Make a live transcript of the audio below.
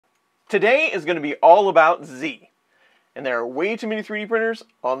Today is going to be all about Z, and there are way too many 3D printers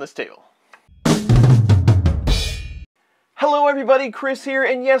on this table. Hello everybody, Chris here,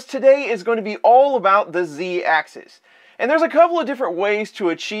 and yes, today is going to be all about the Z axis. And there's a couple of different ways to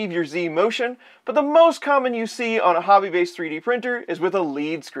achieve your Z motion, but the most common you see on a hobby-based 3D printer is with a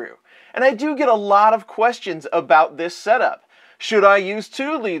lead screw. And I do get a lot of questions about this setup. Should I use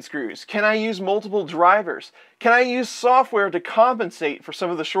 2 lead screws? Can I use multiple drivers? Can I use software to compensate for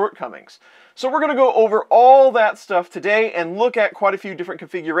some of the shortcomings? So we're going to go over all that stuff today and look at quite a few different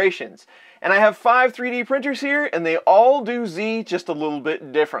configurations. And I have 5 3D printers here, and they all do Z just a little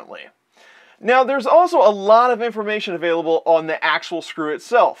bit differently. Now there's also a lot of information available on the actual screw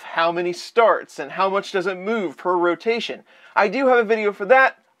itself. How many starts and how much does it move per rotation. I do have a video for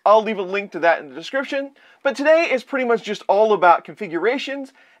that. I'll leave a link to that in the description. But today is pretty much just all about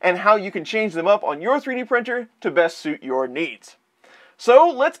configurations and how you can change them up on your 3D printer to best suit your needs. So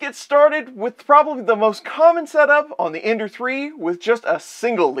let's get started with probably the most common setup on the Ender 3 with just a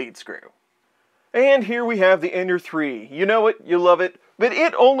single lead screw. And here we have the Ender 3. You know it, you love it, but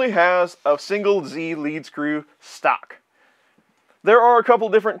it only has a single Z lead screw stock. There are a couple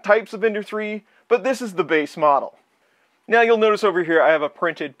different types of Ender 3, but this is the base model. Now you'll notice over here I have a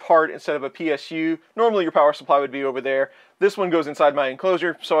printed part instead of a PSU. Normally your power supply would be over there. This one goes inside my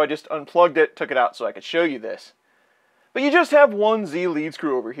enclosure, so I just unplugged it, took it out so I could show you this. But you just have one Z lead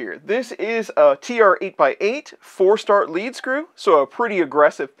screw over here. This is a TR8x8 4-start lead screw, so a pretty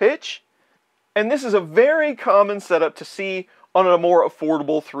aggressive pitch. And this is a very common setup to see on a more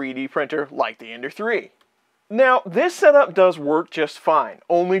affordable 3D printer like the Ender 3. Now this setup does work just fine,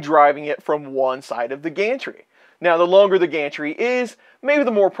 only driving it from one side of the gantry. Now the longer the gantry is, maybe the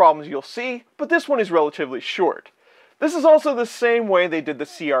more problems you'll see, but this one is relatively short. This is also the same way they did the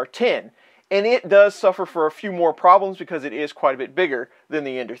CR10, and it does suffer for a few more problems because it is quite a bit bigger than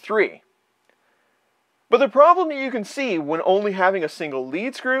the Ender 3. But the problem that you can see when only having a single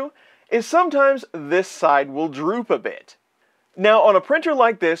lead screw is sometimes this side will droop a bit. Now on a printer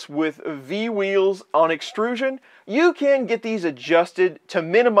like this with V wheels on extrusion, you can get these adjusted to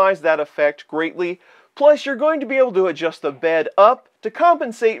minimize that effect greatly. Plus, you're going to be able to adjust the bed up to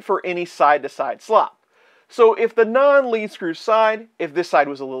compensate for any side-to-side slop. So if the non-lead screw side, if this side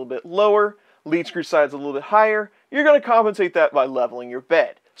was a little bit lower, lead screw side's a little bit higher, you're going to compensate that by leveling your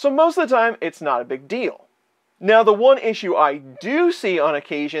bed. So most of the time, it's not a big deal. Now, the one issue I do see on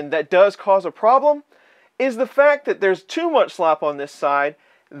occasion that does cause a problem is the fact that there's too much slop on this side.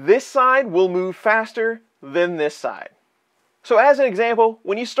 This side will move faster than this side. So as an example,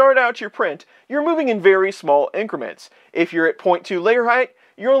 when you start out your print, you're moving in very small increments. If you're at 0.2 layer height,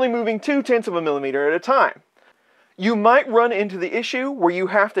 you're only moving 0.2 of a millimeter at a time. You might run into the issue where you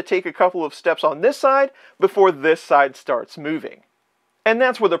have to take a couple of steps on this side before this side starts moving. And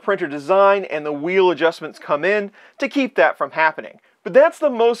that's where the printer design and the wheel adjustments come in to keep that from happening. But that's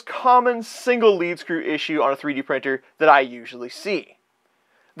the most common single lead screw issue on a 3D printer that I usually see.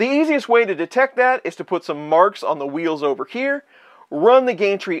 The easiest way to detect that is to put some marks on the wheels over here, run the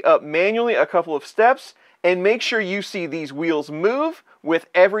gantry up manually a couple of steps, and make sure you see these wheels move with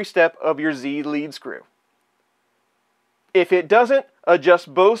every step of your Z lead screw. If it doesn't,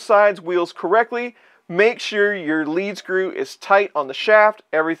 adjust both sides wheels correctly, make sure your lead screw is tight on the shaft,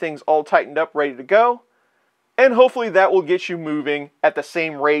 everything's all tightened up, ready to go, and hopefully that will get you moving at the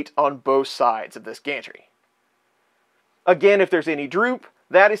same rate on both sides of this gantry. Again, if there's any droop,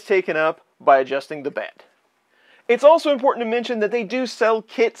 that is taken up by adjusting the bed. It's also important to mention that they do sell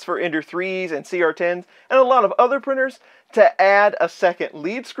kits for Ender 3s and CR10s and a lot of other printers to add a second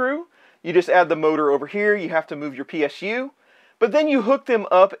lead screw. You just add the motor over here, you have to move your PSU, but then you hook them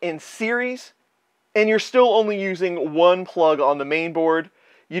up in series and you're still only using one plug on the main board.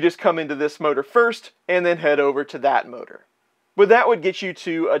 You just come into this motor first and then head over to that motor. But that would get you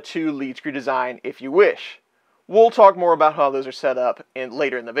to a 2 lead screw design if you wish. We'll talk more about how those are set up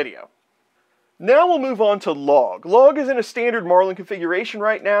later in the video. Now we'll move on to log. Log is in a standard Marlin configuration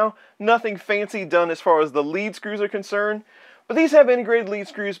right now. Nothing fancy done as far as the lead screws are concerned. But these have integrated lead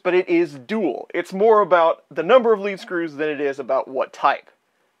screws, but it is dual. It's more about the number of lead screws than it is about what type.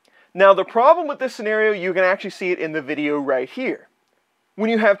 Now the problem with this scenario, you can actually see it in the video right here. When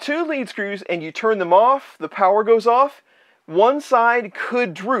you have 2 lead screws and you turn them off, the power goes off, one side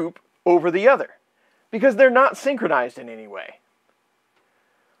could droop over the other, because they're not synchronized in any way.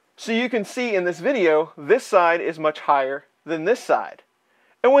 So you can see in this video, this side is much higher than this side.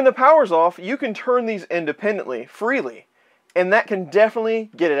 And when the power's off, you can turn these independently, freely, and that can definitely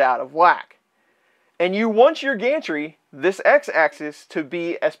get it out of whack. And you want your gantry, this x-axis, to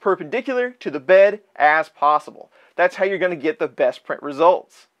be as perpendicular to the bed as possible. That's how you're going to get the best print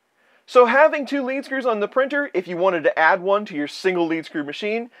results. So having 2 lead screws on the printer, if you wanted to add one to your single lead screw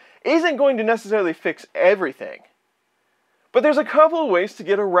machine, isn't going to necessarily fix everything. But there's a couple of ways to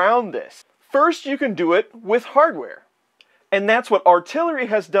get around this. First, you can do it with hardware. And that's what Artillery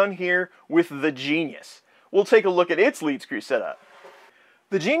has done here with the Genius. We'll take a look at its lead screw setup.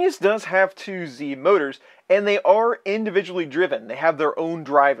 The Genius does have 2 Z motors, and they are individually driven. They have their own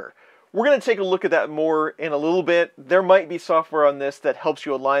driver. We're going to take a look at that more in a little bit. There might be software on this that helps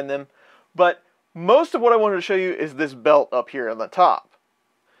you align them, but most of what I wanted to show you is this belt up here on the top.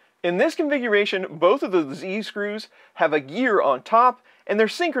 In this configuration, both of the Z screws have a gear on top, and they're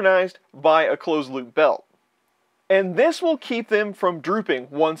synchronized by a closed loop belt. And this will keep them from drooping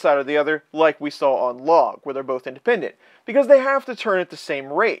one side or the other like we saw on log, where they're both independent, because they have to turn at the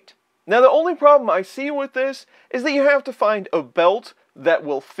same rate. Now the only problem I see with this is that you have to find a belt that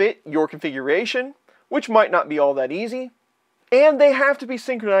will fit your configuration, which might not be all that easy, and they have to be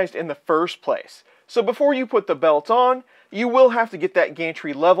synchronized in the first place. So before you put the belt on, you will have to get that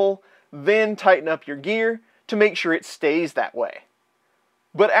gantry level, then tighten up your gear to make sure it stays that way.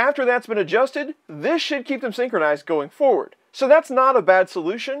 But after that's been adjusted, this should keep them synchronized going forward. So that's not a bad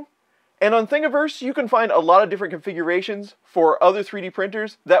solution. And on Thingiverse, you can find a lot of different configurations for other 3D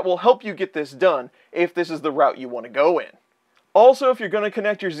printers that will help you get this done if this is the route you want to go in. Also, if you're going to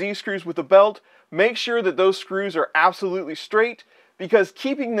connect your Z screws with the belt, make sure that those screws are absolutely straight, because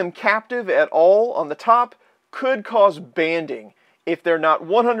keeping them captive at all on the top could cause banding if they're not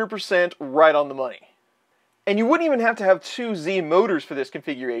 100% right on the money. And you wouldn't even have to have 2 Z motors for this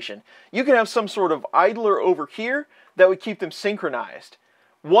configuration. You can have some sort of idler over here that would keep them synchronized.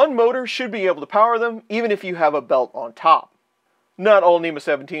 One motor should be able to power them, even if you have a belt on top. Not all NEMA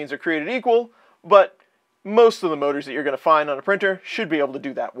 17s are created equal, but most of the motors that you're going to find on a printer should be able to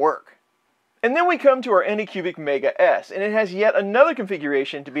do that work. And then we come to our Anycubic Mega S, and it has yet another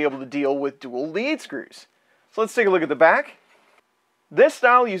configuration to be able to deal with dual lead screws. So let's take a look at the back. This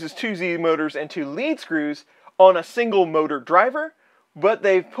style uses 2 Z motors and 2 lead screws on a single motor driver, but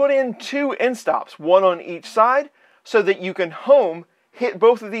they've put in 2 end stops, one on each side, so that you can hit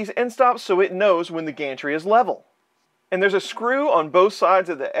both of these end stops so it knows when the gantry is level. And there's a screw on both sides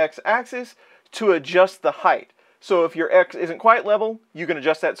of the X-axis to adjust the height. So if your X isn't quite level, you can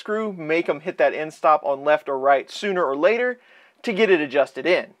adjust that screw, make them hit that end stop on left or right sooner or later to get it adjusted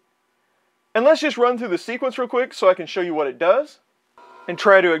in. And let's just run through the sequence real quick so I can show you what it does. And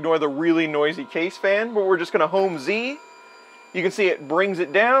try to ignore the really noisy case fan, but we're just going to home Z. You can see it brings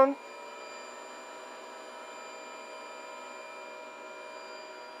it down.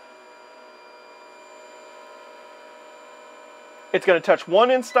 It's going to touch one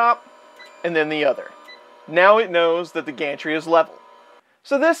end stop and then the other. Now it knows that the gantry is level.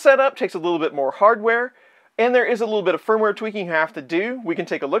 So this setup takes a little bit more hardware, and there is a little bit of firmware tweaking you have to do. We can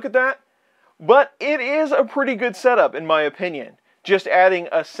take a look at that. But it is a pretty good setup in my opinion. Just adding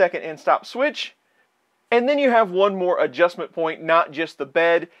a second end stop switch, and then you have one more adjustment point, not just the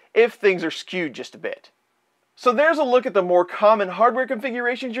bed, if things are skewed just a bit. So there's a look at the more common hardware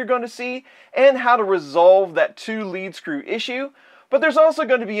configurations you're going to see, and how to resolve that 2 lead screw issue, but there's also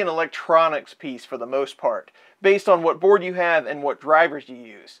going to be an electronics piece for the most part, based on what board you have and what drivers you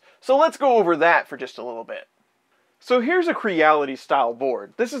use. So let's go over that for just a little bit. So here's a Creality style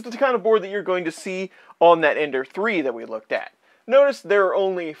board. This is the kind of board that you're going to see on that Ender 3 that we looked at. Notice there are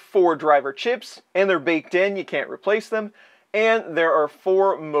only 4 driver chips, and they're baked in, you can't replace them, and there are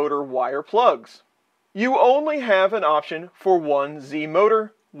 4 motor wire plugs. You only have an option for 1 Z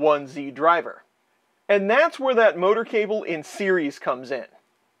motor, 1 Z driver. And that's where that motor cable in series comes in.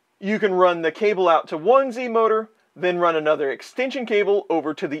 You can run the cable out to 1 Z motor, then run another extension cable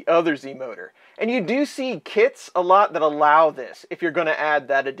over to the other Z motor. And you do see kits a lot that allow this if you're going to add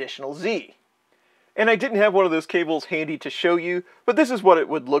that additional Z. And I didn't have one of those cables handy to show you, but this is what it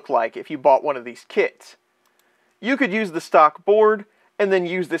would look like if you bought one of these kits. You could use the stock board and then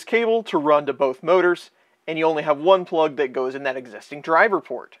use this cable to run to both motors, and you only have one plug that goes in that existing driver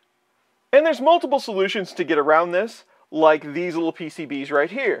port. And there's multiple solutions to get around this, like these little PCBs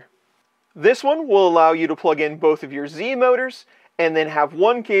right here. This one will allow you to plug in both of your Z motors and then have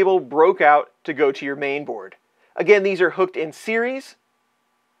one cable broke out to go to your main board. Again, these are hooked in series.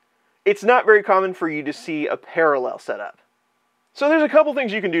 It's not very common for you to see a parallel setup. So there's a couple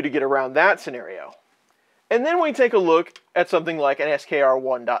things you can do to get around that scenario. And then we take a look at something like an SKR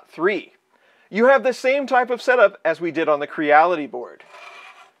 1.3. You have the same type of setup as we did on the Creality board.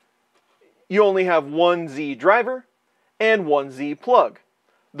 You only have 1 Z driver and 1 Z plug.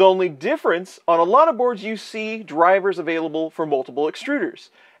 The only difference, on a lot of boards you see drivers available for multiple extruders.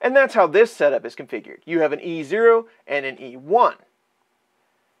 And that's how this setup is configured. You have an E0 and an E1.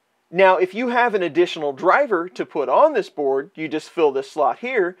 Now, if you have an additional driver to put on this board, you just fill this slot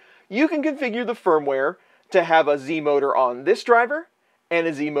here, you can configure the firmware to have a Z motor on this driver and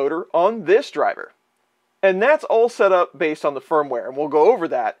a Z motor on this driver. And that's all set up based on the firmware, and we'll go over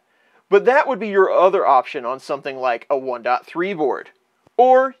that. But that would be your other option on something like a 1.3 board.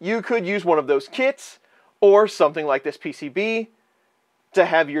 Or you could use one of those kits, or something like this PCB, to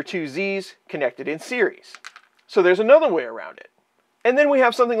have your two Zs connected in series. So there's another way around it. And then we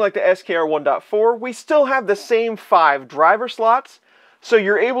have something like the SKR 1.4. We still have the same 5 driver slots, so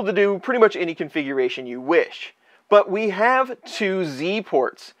you're able to do pretty much any configuration you wish. But we have 2 Z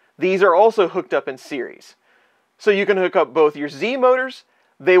ports. These are also hooked up in series. So you can hook up both your Z motors.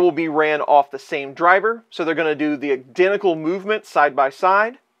 They will be ran off the same driver, so they're going to do the identical movement side by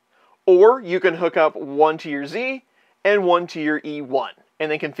side. Or you can hook up one to your Z and one to your E1,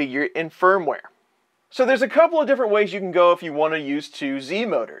 and then configure it in firmware. So there's a couple of different ways you can go if you want to use 2 Z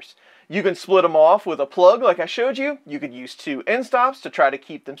motors. You can split them off with a plug like I showed you. You could use 2 end stops to try to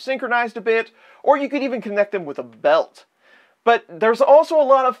keep them synchronized a bit, or you could even connect them with a belt. But there's also a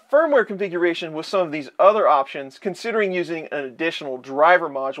lot of firmware configuration with some of these other options, considering using an additional driver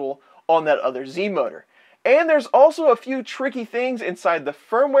module on that other Z motor. And there's also a few tricky things inside the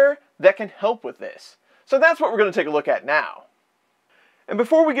firmware that can help with this. So that's what we're going to take a look at now. And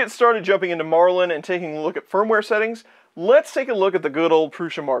before we get started jumping into Marlin and taking a look at firmware settings, let's take a look at the good old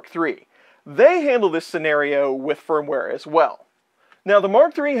Prusa Mark III. They handle this scenario with firmware as well. Now the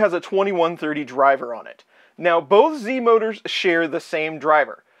Mark III has a 2130 driver on it. Now both Z motors share the same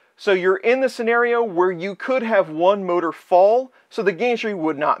driver. So you're in the scenario where you could have one motor fall, so the gantry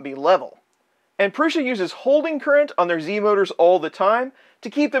would not be level. And Prusa uses holding current on their Z motors all the time to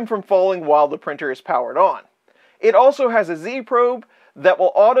keep them from falling while the printer is powered on. It also has a Z probe that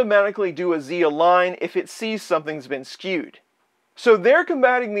will automatically do a Z align if it sees something's been skewed. So they're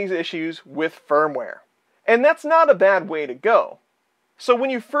combating these issues with firmware. And that's not a bad way to go. So when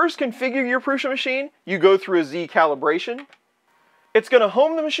you first configure your Prusa machine, you go through a Z calibration. It's going to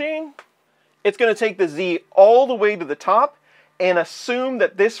home the machine. It's going to take the Z all the way to the top and assume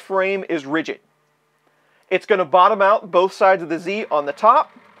that this frame is rigid. It's going to bottom out both sides of the Z on the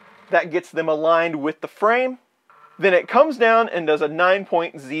top. That gets them aligned with the frame. Then it comes down and does a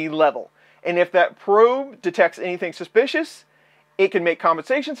 9-point Z level. And if that probe detects anything suspicious, it can make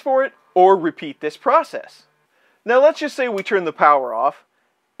compensations for it or repeat this process. Now let's just say we turn the power off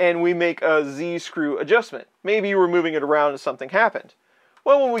and we make a Z screw adjustment. Maybe you were moving it around and something happened.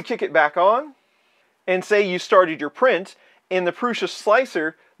 Well, when we kick it back on and say you started your print, in the Prusa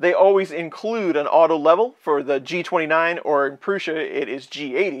slicer, they always include an auto level for the G29, or in Prusa it is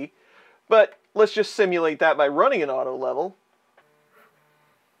G80. But let's just simulate that by running an auto level.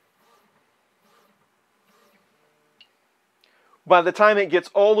 By the time it gets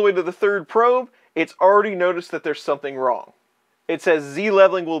all the way to the 3rd probe, it's already noticed that there's something wrong. It says Z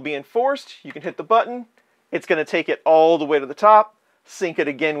leveling will be enforced. You can hit the button. It's going to take it all the way to the top, sync it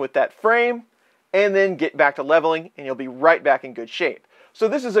again with that frame, and then get back to leveling, and you'll be right back in good shape. So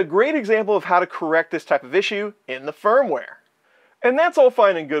this is a great example of how to correct this type of issue in the firmware. And that's all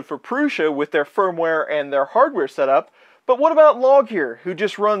fine and good for Prusa with their firmware and their hardware setup, but what about Log here, who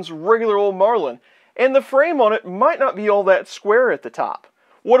just runs regular old Marlin, and the frame on it might not be all that square at the top?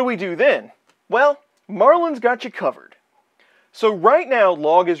 What do we do then? Well, Marlin's got you covered. So right now,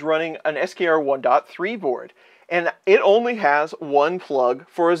 Log is running an SKR 1.3 board, and it only has one plug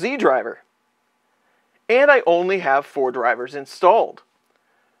for a Z driver. And I only have 4 drivers installed.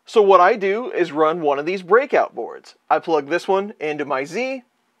 So what I do is run one of these breakout boards. I plug this one into my Z,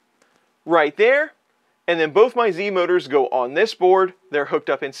 right there, and then both my Z motors go on this board. They're hooked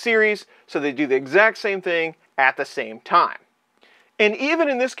up in series, so they do the exact same thing at the same time. And even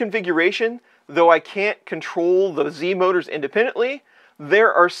in this configuration, though I can't control the Z motors independently,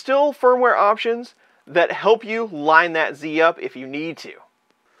 there are still firmware options that help you line that Z up if you need to.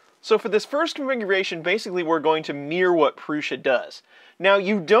 So for this first configuration, basically we're going to mirror what Prusa does. Now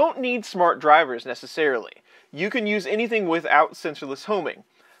you don't need smart drivers necessarily. You can use anything without sensorless homing.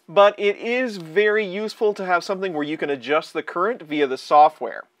 But it is very useful to have something where you can adjust the current via the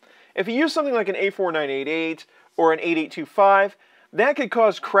software. If you use something like an A4988 or an 8825, that could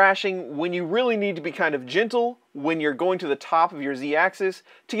cause crashing when you really need to be kind of gentle when you're going to the top of your Z-axis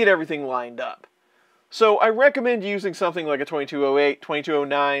to get everything lined up. So I recommend using something like a 2208,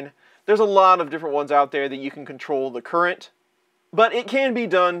 2209. There's a lot of different ones out there that you can control the current, but it can be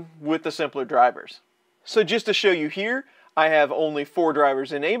done with the simpler drivers. So just to show you here, I have only 4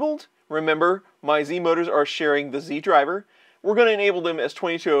 drivers enabled. Remember, my Z motors are sharing the Z driver. We're going to enable them as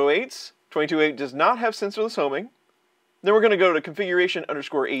 2208s. 2208 does not have sensorless homing. Then we're going to go to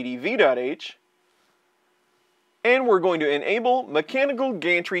configuration_adv.h, and we're going to enable mechanical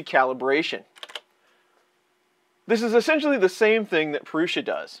gantry calibration. This is essentially the same thing that Prusa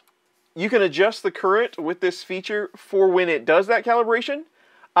does. You can adjust the current with this feature for when it does that calibration.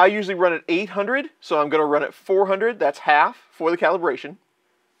 I usually run at 800, so I'm going to run at 400, that's half for the calibration.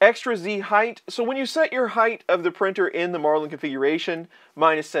 Extra Z height, so when you set your height of the printer in the Marlin configuration,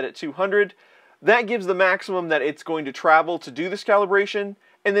 mine is set at 200, that gives the maximum that it's going to travel to do this calibration,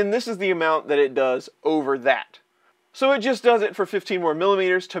 and then this is the amount that it does over that. So it just does it for 15 more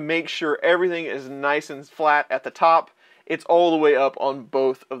millimeters to make sure everything is nice and flat at the top. It's all the way up on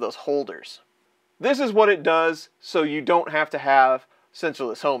both of those holders. This is what it does, so you don't have to have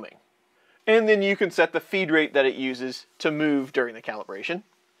sensorless homing. And then you can set the feed rate that it uses to move during the calibration.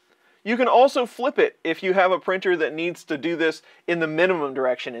 You can also flip it if you have a printer that needs to do this in the minimum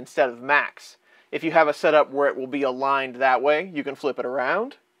direction instead of max. If you have a setup where it will be aligned that way, you can flip it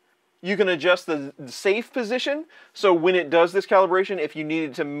around. You can adjust the safe position, so when it does this calibration, if you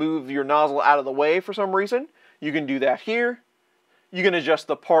needed to move your nozzle out of the way for some reason, you can do that here. You can adjust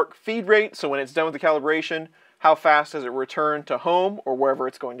the park feed rate, so when it's done with the calibration, how fast does it return to home or wherever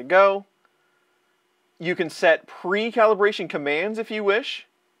it's going to go. You can set pre-calibration commands if you wish,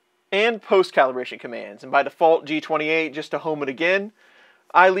 and post-calibration commands. And by default, G28, just to home it again.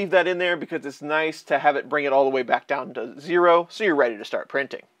 I leave that in there because it's nice to have it bring it all the way back down to 0, so you're ready to start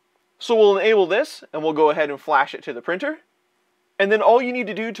printing. So we'll enable this, and we'll go ahead and flash it to the printer. And then all you need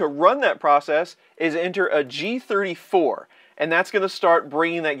to do to run that process is enter a G34, and that's going to start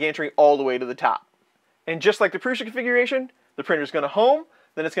bringing that gantry all the way to the top. And just like the Prusa configuration, the printer's going to home,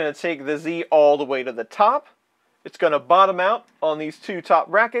 then it's going to take the Z all the way to the top. It's going to bottom out on these two top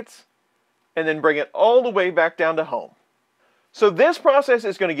brackets, and then bring it all the way back down to home. So this process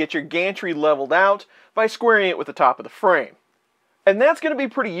is going to get your gantry leveled out by squaring it with the top of the frame. And that's going to be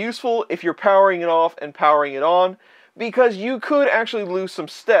pretty useful if you're powering it off and powering it on, because you could actually lose some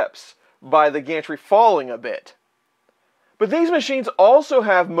steps by the gantry falling a bit. But these machines also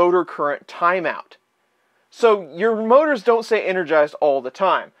have motor current timeout. So your motors don't stay energized all the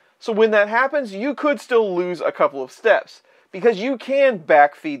time. So when that happens, you could still lose a couple of steps, because you can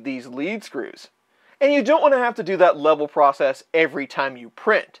backfeed these lead screws. And you don't want to have to do that level process every time you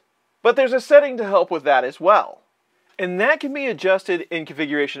print. But there's a setting to help with that as well. And that can be adjusted in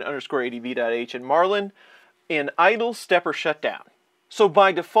configuration_adv.h in Marlin in idle stepper shutdown. So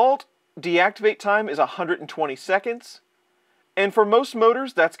by default, deactivate time is 120 seconds. And for most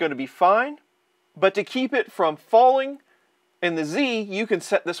motors, that's going to be fine. But to keep it from falling in the Z, you can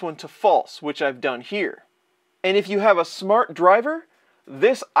set this one to false, which I've done here. And if you have a smart driver,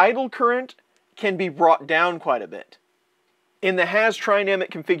 this idle current can be brought down quite a bit. In the has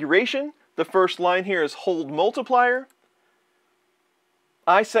trinamic configuration, the first line here is hold multiplier.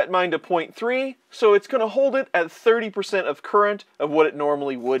 I set mine to 0.3, so it's going to hold it at 30% of current of what it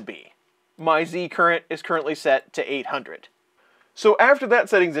normally would be. My Z current is currently set to 800. So after that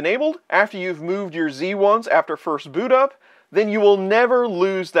setting's enabled, after you've moved your Z once after first boot up, then you will never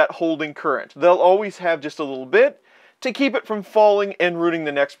lose that holding current. They'll always have just a little bit to keep it from falling and ruining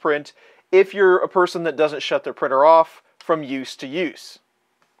the next print if you're a person that doesn't shut their printer off from use to use.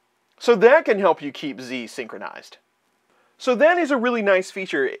 So that can help you keep Z synchronized. So that is a really nice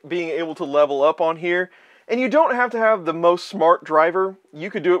feature, being able to level up on here. And you don't have to have the most smart driver. You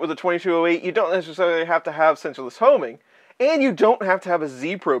could do it with a 2208. You don't necessarily have to have sensorless homing. And you don't have to have a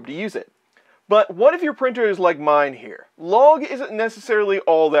Z probe to use it. But what if your printer is like mine here? Log isn't necessarily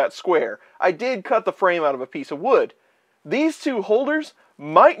all that square. I did cut the frame out of a piece of wood. These two holders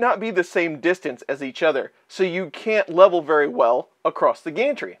might not be the same distance as each other, so you can't level very well across the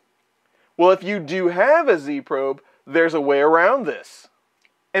gantry. Well, if you do have a Z probe, there's a way around this.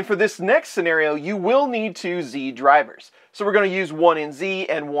 And for this next scenario, you will need two Z drivers. So we're going to use one in Z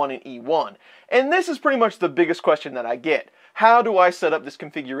and one in E1. And this is pretty much the biggest question that I get. How do I set up this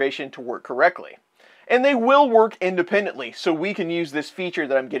configuration to work correctly? And they will work independently, so we can use this feature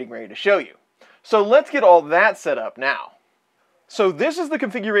that I'm getting ready to show you. So let's get all that set up now. So this is the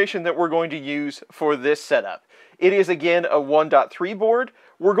configuration that we're going to use for this setup. It is again a 1.3 board.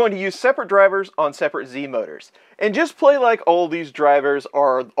 We're going to use separate drivers on separate Z motors. And just play like all these drivers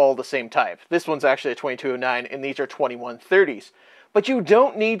are all the same type. This one's actually a 2209 and these are 2130s. But you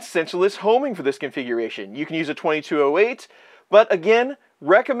don't need sensorless homing for this configuration. You can use a 2208, but again,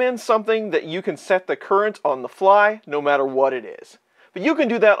 recommend something that you can set the current on the fly no matter what it is. But you can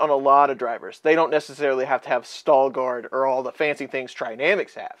do that on a lot of drivers. They don't necessarily have to have stall guard or all the fancy things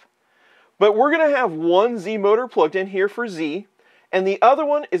Trinamics have. But we're going to have one Z motor plugged in here for Z, and the other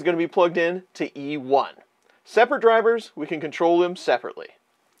one is going to be plugged in to E1. Separate drivers, we can control them separately.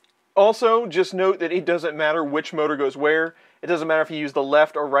 Also, just note that it doesn't matter which motor goes where. It doesn't matter if you use the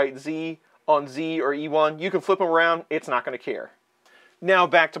left or right Z on Z or E1. You can flip them around, it's not going to care. Now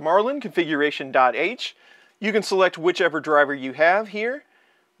back to Marlin, configuration.h. You can select whichever driver you have here,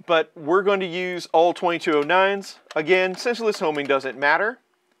 but we're going to use all 2209s. Again, sensorless homing doesn't matter.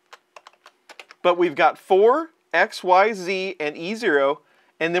 But we've got 4, X, Y, Z, and E0,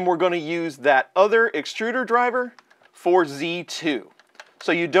 and then we're going to use that other extruder driver for Z2.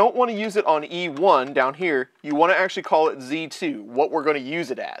 So you don't want to use it on E1 down here. You want to actually call it Z2, what we're going to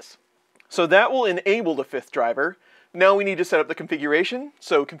use it as. So that will enable the 5th driver. Now we need to set up the configuration,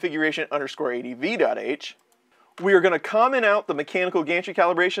 so configuration_adv.h. We are going to comment out the mechanical gantry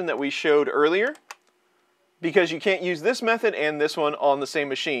calibration that we showed earlier, because you can't use this method and this one on the same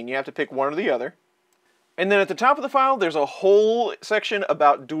machine. You have to pick one or the other. And then at the top of the file, there's a whole section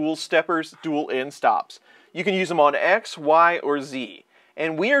about dual steppers, dual end stops. You can use them on X, Y, or Z.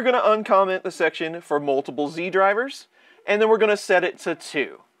 And we are going to uncomment the section for multiple Z drivers, and then we're going to set it to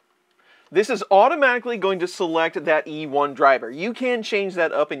 2. This is automatically going to select that E1 driver. You can change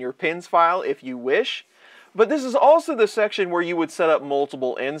that up in your pins file if you wish, but this is also the section where you would set up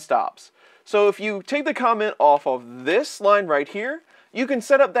multiple end stops. So if you take the comment off of this line right here, you can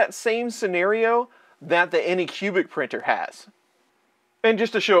set up that same scenario that the Anycubic printer has. And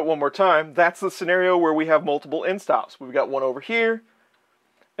just to show it one more time, that's the scenario where we have multiple end stops. We've got one over here,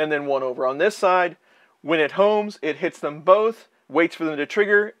 and then one over on this side. When it homes, it hits them both, waits for them to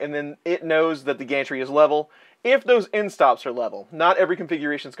trigger, and then it knows that the gantry is level if those end stops are level. Not every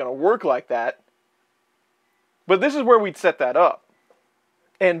configuration is going to work like that, but this is where we'd set that up.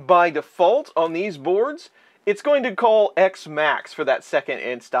 And by default on these boards, it's going to call X max for that second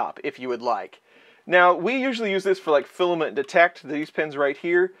end stop if you would like. Now, we usually use this for like filament detect, these pins right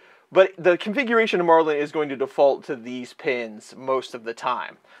here, but the configuration of Marlin is going to default to these pins most of the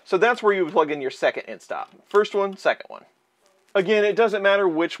time. So that's where you would plug in your second end stop. First one, second one. Again, it doesn't matter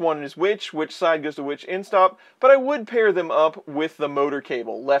which one is which side goes to which end stop, but I would pair them up with the motor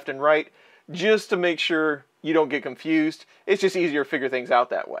cable, left and right, just to make sure you don't get confused. It's just easier to figure things out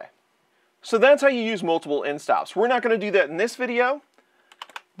that way. So that's how you use multiple end stops. We're not going to do that in this video,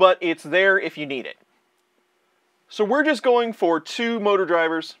 but it's there if you need it. So we're just going for 2 motor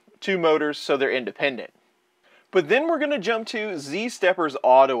drivers, 2 motors, so they're independent. But then we're going to jump to Z-Stepper's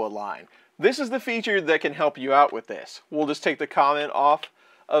Auto Align. This is the feature that can help you out with this. We'll just take the comment off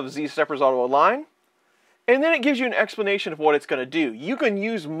of Z-Stepper's Auto Align, and then it gives you an explanation of what it's going to do. You can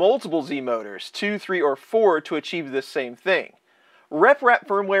use multiple Z motors, 2, 3, or 4, to achieve this same thing. RepRap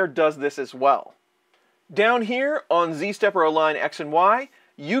firmware does this as well. Down here on Z-Stepper Align X and Y,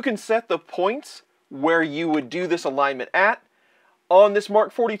 you can set the points where you would do this alignment at. On this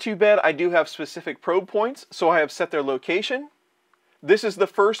Mark 42 bed, I do have specific probe points, so I have set their location. This is the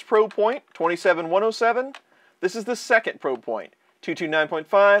first probe point, 27107. This is the second probe point,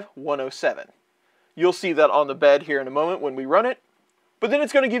 229.5, 107. You'll see that on the bed here in a moment when we run it. But then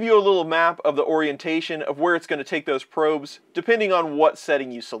it's going to give you a little map of the orientation of where it's going to take those probes, depending on what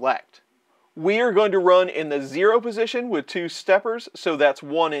setting you select. We are going to run in the 0 position with 2 steppers, so that's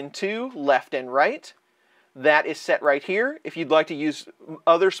 1 and 2, left and right. That is set right here. If you'd like to use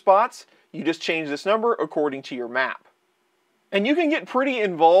other spots, you just change this number according to your map. And you can get pretty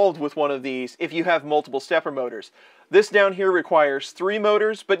involved with one of these if you have multiple stepper motors. This down here requires 3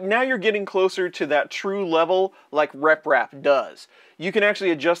 motors, but now you're getting closer to that true level like RepRap does. You can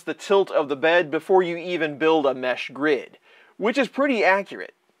actually adjust the tilt of the bed before you even build a mesh grid, which is pretty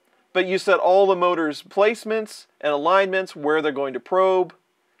accurate. But you set all the motors' placements and alignments, where they're going to probe.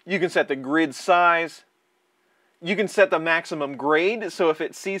 You can set the grid size. You can set the maximum grade, so if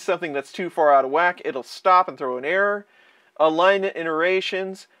it sees something that's too far out of whack, it'll stop and throw an error. Alignment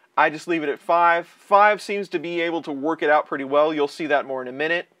iterations, I just leave it at 5. 5 seems to be able to work it out pretty well. You'll see that more in a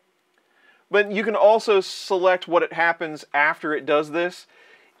minute. But you can also select what it happens after it does this.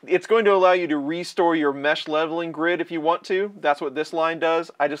 It's going to allow you to restore your mesh leveling grid if you want to. That's what this line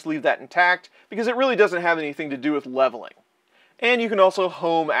does. I just leave that intact because it really doesn't have anything to do with leveling. And you can also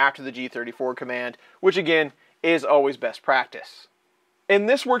home after the G34 command, which again is always best practice. And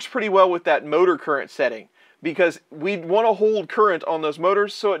this works pretty well with that motor current setting, because we want to hold current on those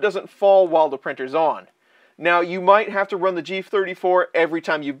motors so it doesn't fall while the printer's on. Now, you might have to run the G34 every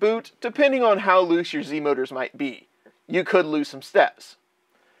time you boot, depending on how loose your Z motors might be. You could lose some steps.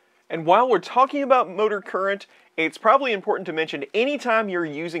 And while we're talking about motor current, it's probably important to mention anytime you're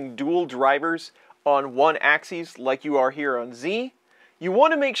using dual drivers on one axis, like you are here on Z, you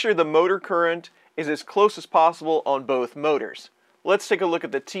want to make sure the motor current is as close as possible on both motors. Let's take a look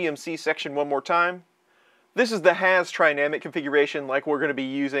at the TMC section one more time. This is the has trinamic configuration like we're going to be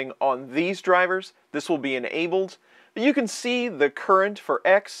using on these drivers. This will be enabled. But you can see the current for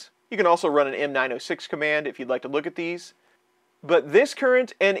X. You can also run an M906 command if you'd like to look at these. But this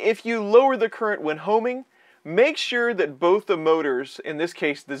current, and if you lower the current when homing, make sure that both the motors, in this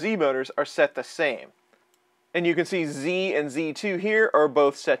case the Z motors, are set the same. And you can see Z and Z2 here are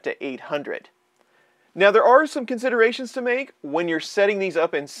both set to 800. Now there are some considerations to make when you're setting these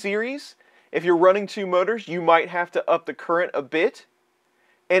up in series. If you're running two motors, you might have to up the current a bit.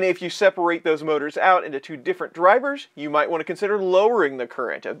 And if you separate those motors out into two different drivers, you might want to consider lowering the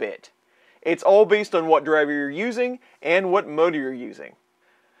current a bit. It's all based on what driver you're using and what motor you're using.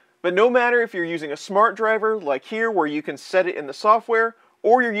 But no matter if you're using a smart driver like here where you can set it in the software,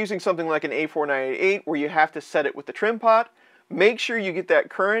 or you're using something like an A4988 where you have to set it with the trim pot, make sure you get that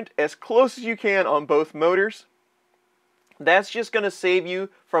current as close as you can on both motors. That's just going to save you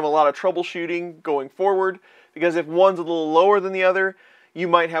from a lot of troubleshooting going forward, because if one's a little lower than the other, you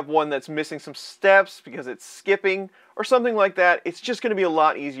might have one that's missing some steps because it's skipping or something like that. It's just going to be a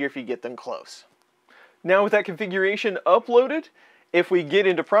lot easier if you get them close. Now with that configuration uploaded, if we get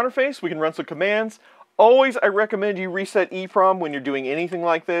into Pronterface, we can run some commands. Always, I recommend you reset EEPROM when you're doing anything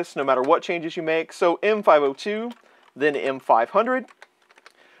like this, no matter what changes you make. So M502, then M500.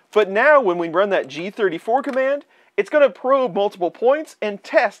 But now when we run that G34 command, it's going to probe multiple points and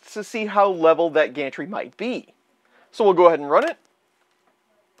test to see how level that gantry might be. So we'll go ahead and run it.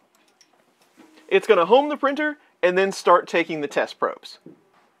 It's going to home the printer and then start taking the test probes.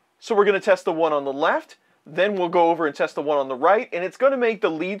 So we're going to test the one on the left, then we'll go over and test the one on the right, and it's going to make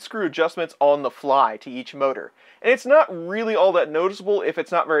the lead screw adjustments on the fly to each motor. And it's not really all that noticeable if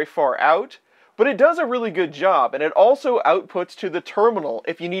it's not very far out, but it does a really good job, and it also outputs to the terminal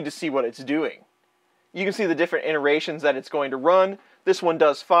if you need to see what it's doing. You can see the different iterations that it's going to run. This one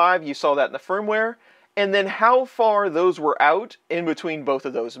does 5, you saw that in the firmware, and then how far those were out in between both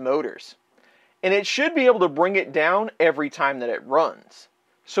of those motors. And it should be able to bring it down every time that it runs.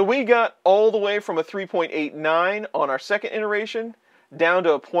 So we got all the way from a 3.89 on our second iteration down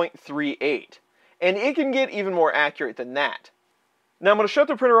to a 0.38. And it can get even more accurate than that. Now I'm going to shut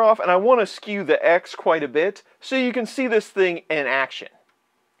the printer off, and I want to skew the X quite a bit so you can see this thing in action.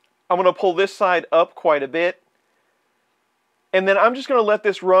 I'm going to pull this side up quite a bit. And then I'm just going to let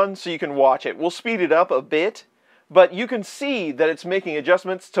this run so you can watch it. We'll speed it up a bit, but you can see that it's making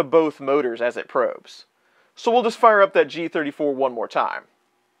adjustments to both motors as it probes. So we'll just fire up that G34 one more time.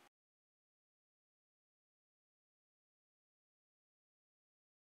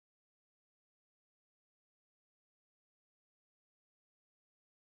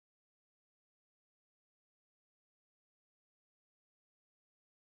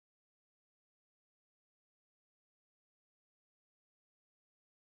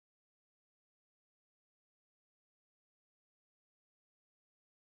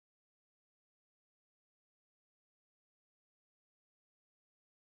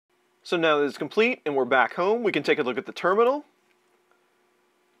 So now that it's complete and we're back home, we can take a look at the terminal.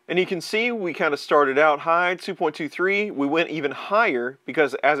 And you can see we kind of started out high, 2.23. We went even higher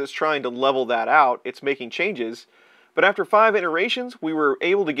because as it's trying to level that out, it's making changes. But after 5 iterations, we were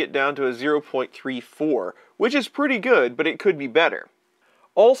able to get down to a 0.34, which is pretty good, but it could be better.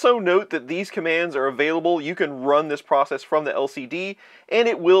 Also note that these commands are available. You can run this process from the LCD, and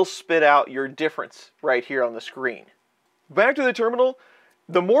it will spit out your difference right here on the screen. Back to the terminal.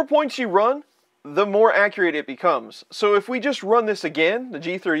 The more points you run, the more accurate it becomes. So if we just run this again, the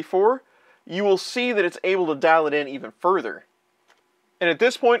G34, you will see that it's able to dial it in even further. And at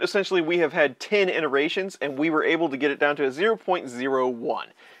this point, essentially, we have had 10 iterations, and we were able to get it down to a 0.01.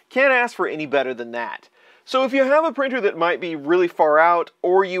 Can't ask for any better than that. So if you have a printer that might be really far out,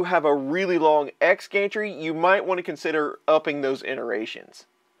 or you have a really long X gantry, you might want to consider upping those iterations.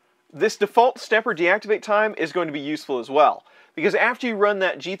 This default stepper deactivate time is going to be useful as well, because after you run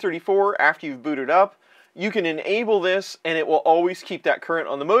that G34, after you've booted up, you can enable this and it will always keep that current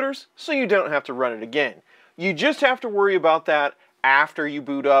on the motors so you don't have to run it again. You just have to worry about that after you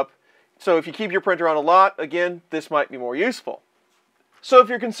boot up. So if you keep your printer on a lot, again, this might be more useful. So if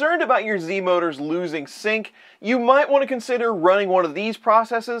you're concerned about your Z motors losing sync, you might want to consider running one of these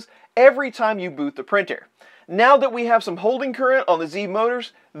processes every time you boot the printer. Now that we have some holding current on the Z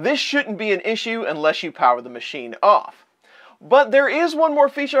motors, this shouldn't be an issue unless you power the machine off. But there is one more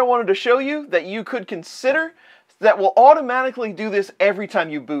feature I wanted to show you that you could consider that will automatically do this every time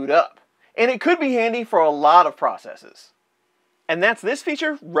you boot up. And it could be handy for a lot of processes. And that's this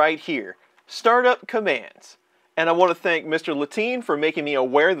feature right here, Startup Commands. And I want to thank Mr. Latine for making me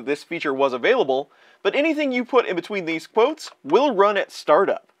aware that this feature was available, but anything you put in between these quotes will run at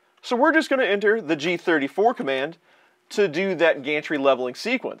startup. So we're just going to enter the G34 command to do that gantry leveling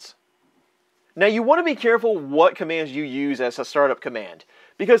sequence. Now you want to be careful what commands you use as a startup command,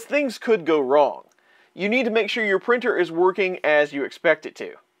 because things could go wrong. You need to make sure your printer is working as you expect it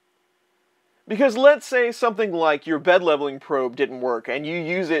to. Because let's say something like your bed leveling probe didn't work and you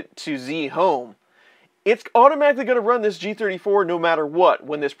use it to Z home, it's automatically going to run this G34 no matter what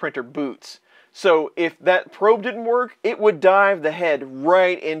when this printer boots. So if that probe didn't work, it would dive the head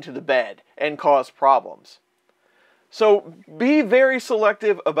right into the bed and cause problems. So be very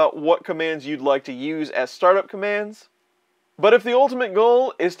selective about what commands you'd like to use as startup commands. But if the ultimate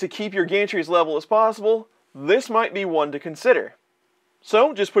goal is to keep your gantry as level as possible, this might be one to consider.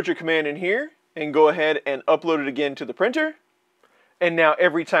 So just put your command in here and go ahead and upload it again to the printer. And now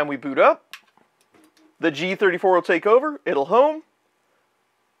every time we boot up, the G34 will take over, it'll home,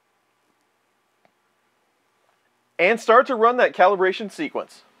 and start to run that calibration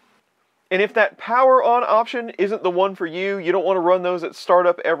sequence. And if that power on option isn't the one for you, you don't want to run those at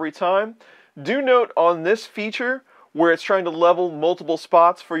startup every time, do note on this feature where it's trying to level multiple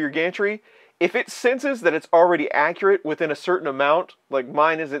spots for your gantry, if it senses that it's already accurate within a certain amount, like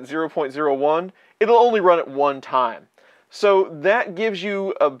mine is at 0.01, it'll only run it one time. So that gives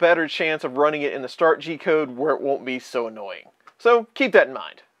you a better chance of running it in the start G code where it won't be so annoying. So keep that in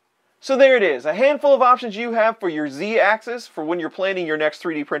mind. So there it is, a handful of options you have for your Z-axis for when you're planning your next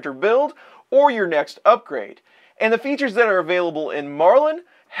 3D printer build or your next upgrade. And the features that are available in Marlin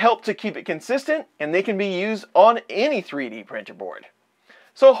help to keep it consistent, and they can be used on any 3D printer board.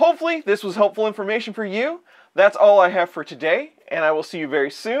 So hopefully this was helpful information for you. That's all I have for today, and I will see you very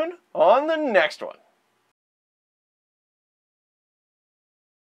soon on the next one.